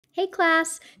Hey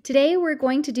class, today we're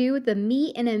going to do the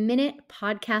Me in a Minute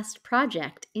podcast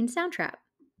project in Soundtrap.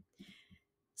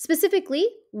 Specifically,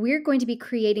 we're going to be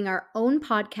creating our own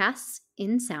podcasts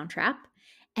in Soundtrap,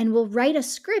 and we'll write a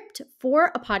script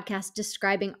for a podcast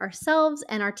describing ourselves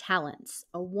and our talents,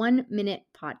 a 1-minute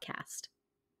podcast.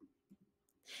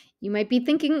 You might be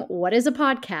thinking, what is a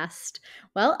podcast?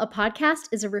 Well, a podcast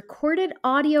is a recorded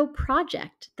audio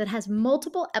project that has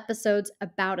multiple episodes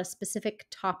about a specific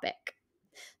topic.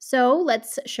 So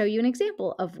let's show you an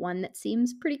example of one that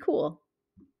seems pretty cool.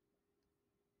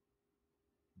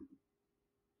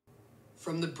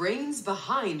 From the brains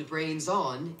behind Brains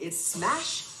On, it's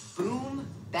Smash, Boom,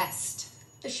 Best.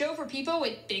 A show for people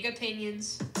with big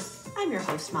opinions. I'm your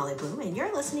host, Molly Bloom, and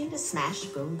you're listening to Smash,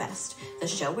 Boom, Best, the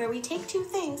show where we take two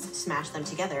things, smash them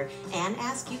together, and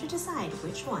ask you to decide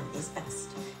which one is best.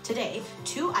 Today,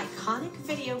 two iconic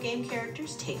video game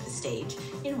characters take the stage.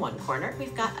 In one corner,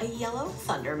 we've got a yellow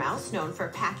thunder mouse known for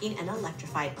packing an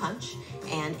electrified punch,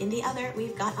 and in the other,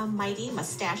 we've got a mighty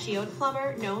mustachioed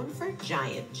plumber known for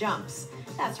giant jumps.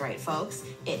 That's right, folks,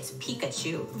 it's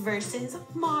Pikachu versus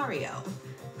Mario.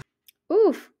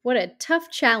 Oof, what a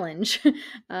tough challenge.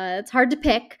 It's hard to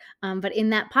pick, but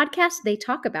in that podcast, they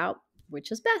talk about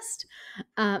which is best.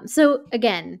 So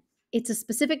again, it's a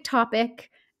specific topic,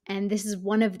 and this is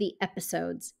one of the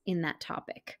episodes in that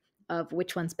topic of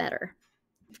which one's better.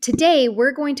 Today,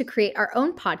 we're going to create our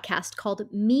own podcast called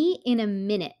Me in a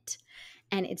Minute,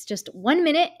 and it's just 1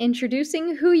 minute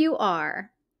introducing who you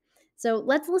are. So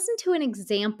let's listen to an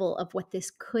example of what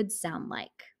this could sound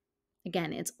like.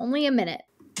 Again, it's only a minute.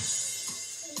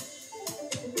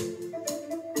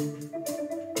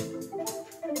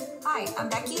 Hi, I'm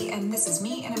Becky, and this is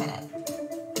Me in a Minute.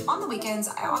 On the weekends,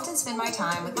 I often spend my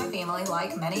time with my family,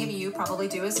 like many of you probably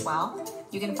do as well.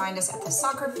 You can find us at the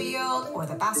soccer field or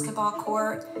the basketball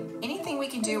court. Anything we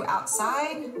can do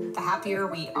outside, the happier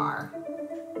we are.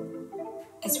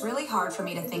 It's really hard for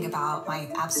me to think about my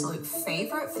absolute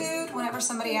favorite food whenever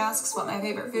somebody asks what my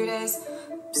favorite food is.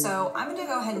 So I'm going to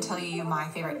go ahead and tell you my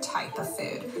favorite type of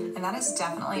food, and that is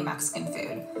definitely Mexican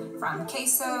food. From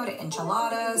queso to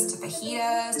enchiladas to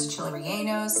fajitas to chile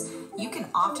rellenos, you can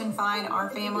often find our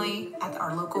family at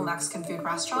our local Mexican food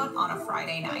restaurant on a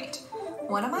Friday night.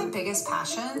 One of my biggest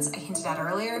passions, I hinted at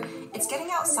earlier, it's getting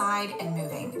outside and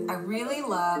moving. I really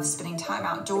love spending time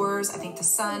outdoors. I think the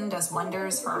sun does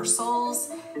wonders for our souls.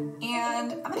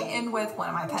 And I'm going to end with one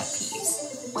of my pet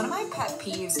peeves. One of my pet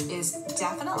peeves is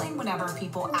definitely whenever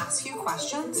people ask you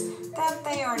questions that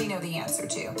they already know the answer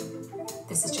to.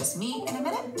 This is just Me in a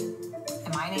Minute,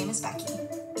 and my name is Becky.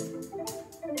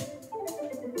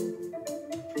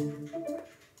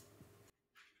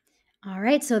 All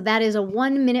right, so that is a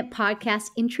 1-minute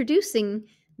podcast introducing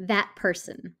that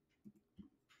person.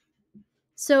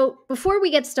 So before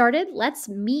we get started, let's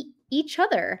meet each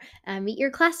other. Meet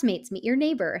your classmates, meet your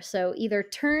neighbor. So either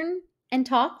turn and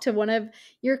talk to one of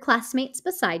your classmates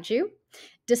beside you.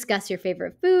 Discuss your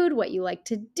favorite food, what you like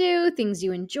to do, things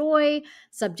you enjoy,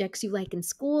 subjects you like in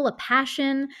school, a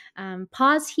passion.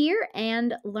 Pause here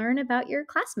and learn about your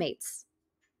classmates.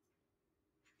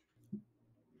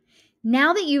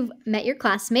 Now that you've met your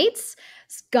classmates,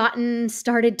 gotten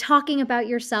started talking about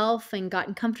yourself and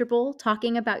gotten comfortable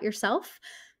talking about yourself,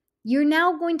 you're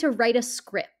now going to write a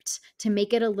script to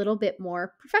make it a little bit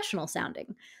more professional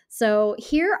sounding. So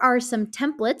here are some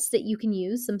templates that you can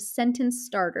use, some sentence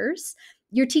starters.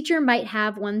 Your teacher might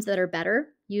have ones that are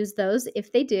better. Use those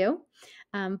if they do.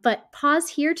 But pause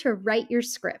here to write your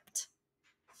script.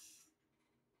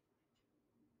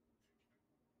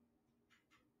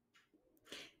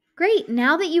 Great.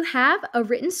 Now that you have a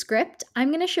written script, I'm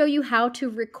going to show you how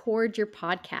to record your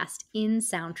podcast in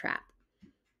Soundtrap.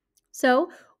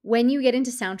 So when you get into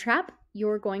Soundtrap,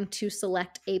 you're going to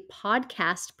select a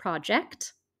podcast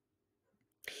project.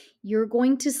 You're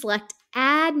going to select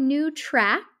Add New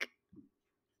Track,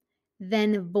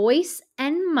 then Voice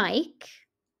and Mic,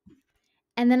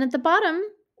 and then at the bottom,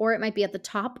 or it might be at the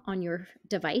top on your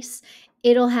device,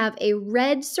 it'll have a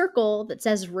red circle that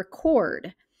says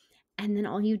Record. And then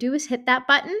all you do is hit that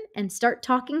button and start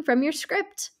talking from your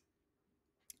script.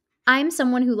 I'm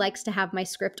someone who likes to have my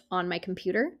script on my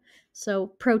computer. So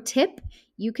pro tip,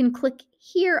 you can click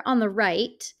here on the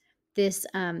right, this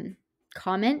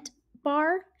comment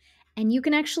bar, and you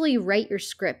can actually write your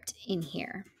script in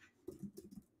here.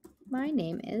 My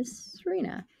name is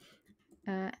Serena,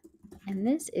 and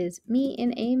this is Me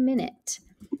in a Minute.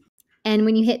 And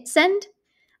when you hit send,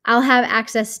 I'll have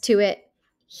access to it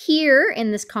here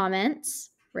in this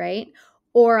comments, right?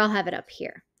 Or I'll have it up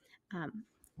here.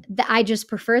 I just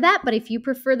prefer that, but if you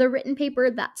prefer the written paper,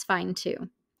 that's fine too.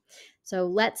 So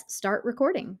let's start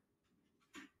recording.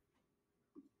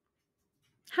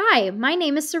 Hi, my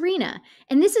name is Serena,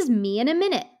 and this is me in a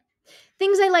minute.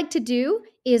 Things I like to do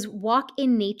is walk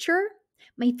in nature.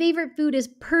 My favorite food is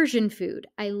Persian food.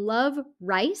 I love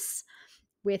rice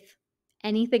with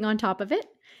anything on top of it.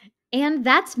 And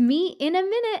that's me in a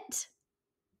minute.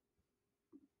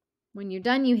 When you're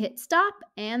done, you hit stop,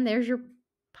 and there's your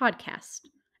podcast.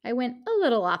 I went a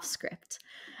little off script,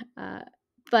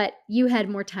 but you had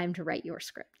more time to write your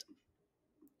script.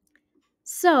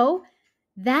 So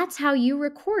that's how you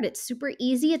record. It's super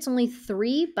easy. It's only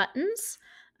 3 buttons.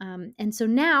 And so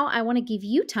now I want to give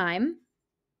you time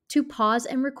to pause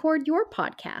and record your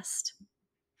podcast.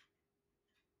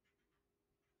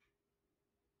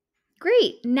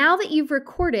 Great. Now that you've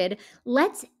recorded,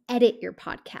 let's edit your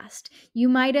podcast. You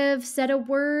might have said a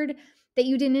word that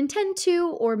you didn't intend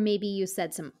to, or maybe you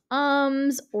said some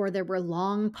ums, or there were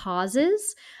long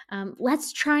pauses.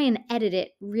 Let's try and edit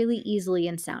it really easily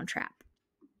in Soundtrap.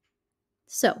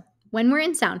 So when we're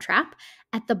in Soundtrap,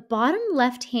 at the bottom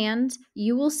left hand,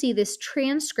 you will see this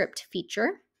transcript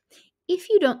feature. If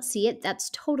you don't see it, that's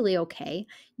totally okay.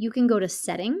 You can go to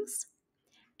Settings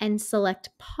and select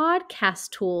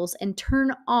Podcast Tools and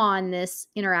turn on this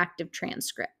interactive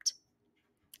transcript.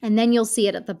 And then you'll see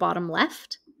it at the bottom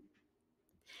left.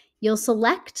 You'll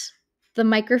select the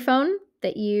microphone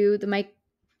that you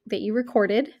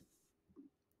recorded.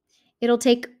 It'll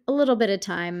take a little bit of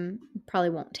time,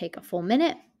 probably won't take a full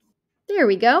minute. There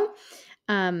we go.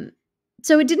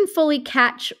 So it didn't fully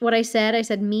catch what I said. I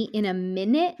said me in a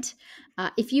minute.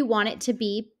 If you want it to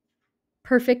be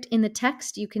perfect in the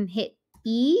text, you can hit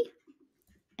E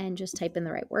and just type in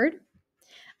the right word.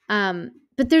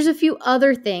 But there's a few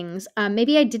other things.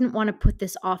 Maybe I didn't want to put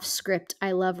this off script.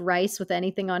 I love rice with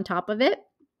anything on top of it.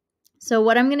 So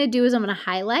what I'm going to do is I'm going to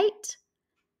highlight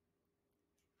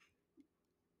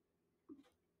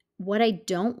what I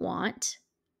don't want.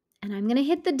 And I'm going to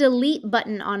hit the delete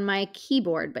button on my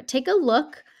keyboard. But take a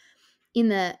look in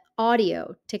the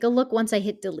audio. Take a look once I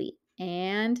hit delete.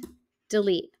 And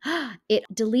delete. It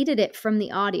deleted it from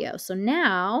the audio. So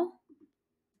now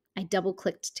I double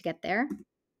clicked to get there.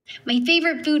 My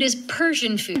favorite food is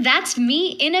Persian food. That's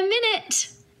me in a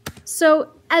minute.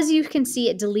 So as you can see,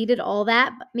 it deleted all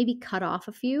that, but maybe cut off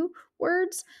a few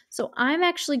words. So I'm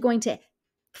actually going to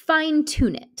fine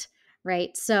tune it,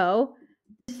 right? So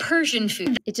Persian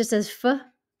food. It just says f.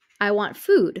 I want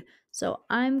food. So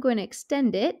I'm going to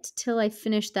extend it till I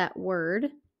finish that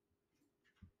word.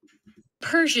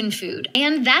 Persian food.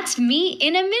 And that's me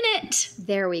in a minute.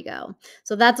 There we go.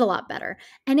 So that's a lot better.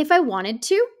 And if I wanted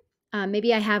to,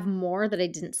 maybe I have more that I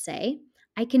didn't say,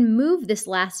 I can move this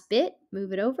last bit,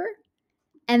 move it over,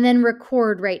 and then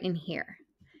record right in here.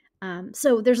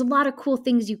 So there's a lot of cool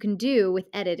things you can do with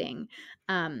editing.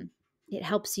 It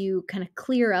helps you kind of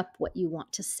clear up what you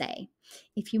want to say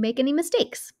if you make any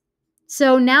mistakes.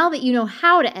 So now that you know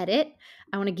how to edit,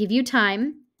 I want to give you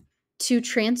time to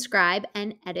transcribe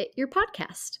and edit your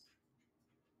podcast.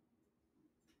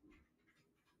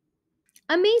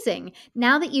 Amazing.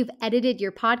 Now that you've edited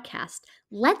your podcast,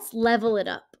 let's level it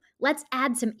up. Let's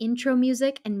add some intro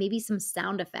music and maybe some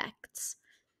sound effects.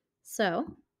 So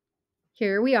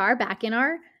here we are back in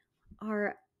our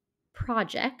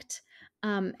project.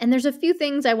 And there's a few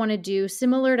things I want to do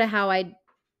similar to how I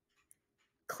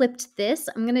clipped this.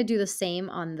 I'm going to do the same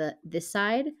on this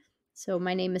side. So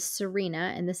my name is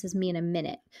Serena, and this is me in a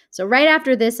minute. So right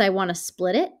after this, I want to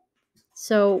split it.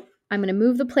 So I'm going to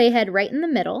move the playhead right in the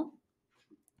middle.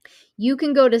 You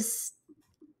can go to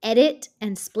Edit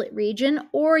and Split Region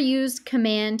or use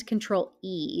Command Control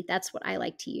E. That's what I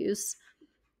like to use.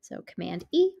 So Command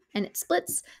E, and it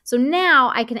splits. So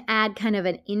now I can add kind of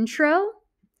an intro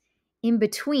in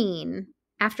between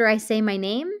after I say my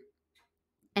name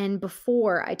and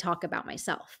before I talk about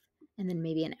myself, and then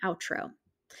maybe an outro.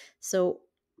 So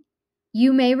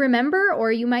you may remember,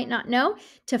 or you might not know,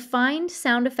 to find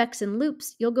sound effects and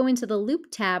loops, you'll go into the loop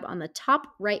tab on the top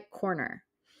right corner.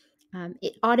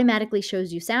 It automatically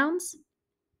shows you sounds.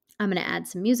 I'm going to add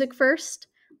some music first.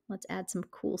 Let's add some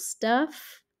cool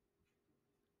stuff.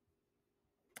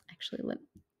 Actually,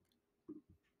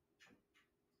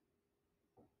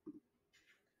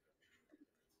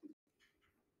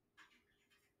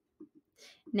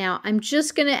 now I'm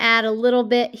just going to add a little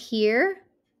bit here.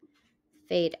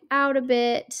 Fade out a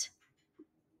bit.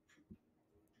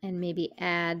 And maybe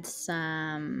add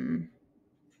something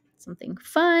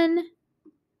fun.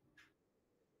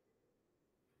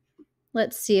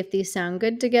 Let's see if these sound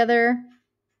good together.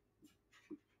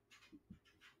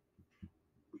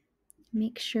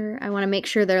 I want to make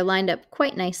sure they're lined up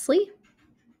quite nicely.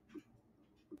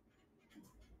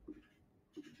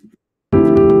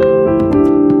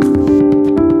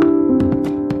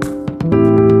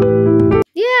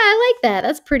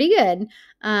 pretty good.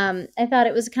 I thought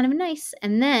it was kind of nice.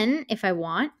 And then if I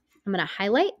want, I'm going to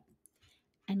highlight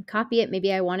and copy it.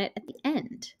 Maybe I want it at the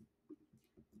end.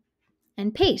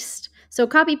 And paste. So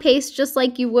copy paste just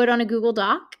like you would on a Google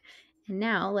Doc. And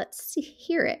now let's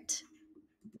hear it.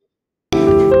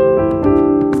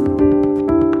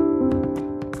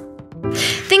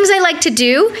 Things I like to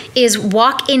do is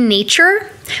walk in nature.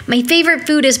 My favorite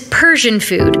food is Persian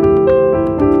food.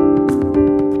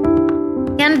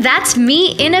 And that's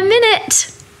me in a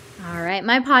minute. All right,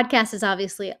 my podcast is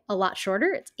obviously a lot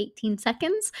shorter. It's 18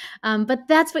 seconds, but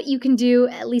that's what you can do,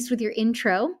 at least with your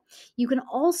intro. You can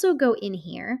also go in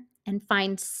here and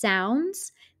find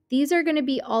sounds. These are going to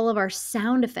be all of our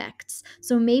sound effects.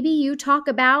 So maybe you talk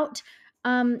about,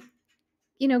 going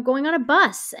on a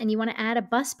bus and you want to add a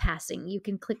bus passing. You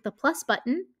can click the plus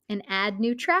button and add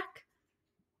new track.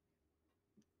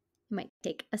 It might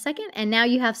take a second. And now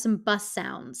you have some bus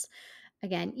sounds.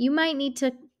 Again, you might need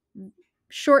to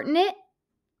shorten it.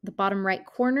 The bottom right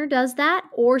corner does that,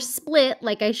 or split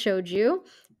like I showed you.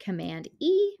 Command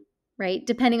E, right?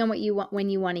 Depending on what you want, when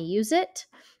you want to use it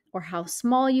or how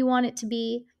small you want it to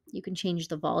be. You can change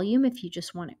the volume if you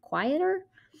just want it quieter.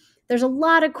 There's a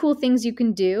lot of cool things you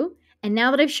can do. And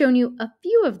now that I've shown you a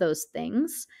few of those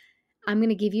things, I'm going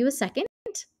to give you a second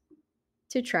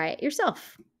to try it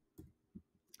yourself.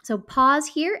 So pause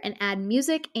here and add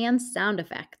music and sound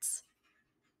effects.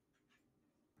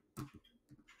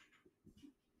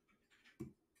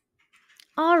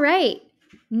 All right.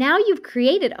 Now you've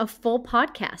created a full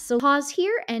podcast. So pause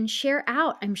here and share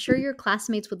out. I'm sure your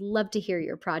classmates would love to hear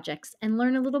your projects and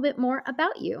learn a little bit more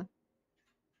about you.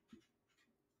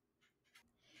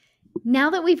 Now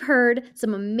that we've heard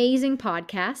some amazing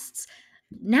podcasts,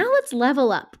 now let's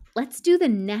level up. Let's do the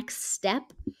next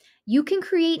step. You can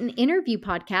create an interview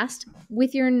podcast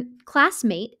with your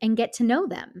classmate and get to know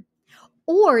them.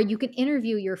 Or you can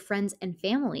interview your friends and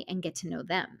family and get to know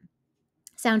them.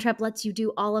 Soundtrap lets you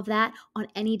do all of that on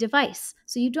any device,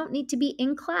 so you don't need to be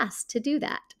in class to do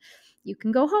that. You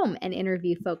can go home and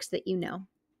interview folks that you know.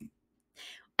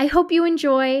 I hope you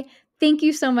enjoy. Thank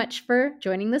you so much for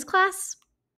joining this class.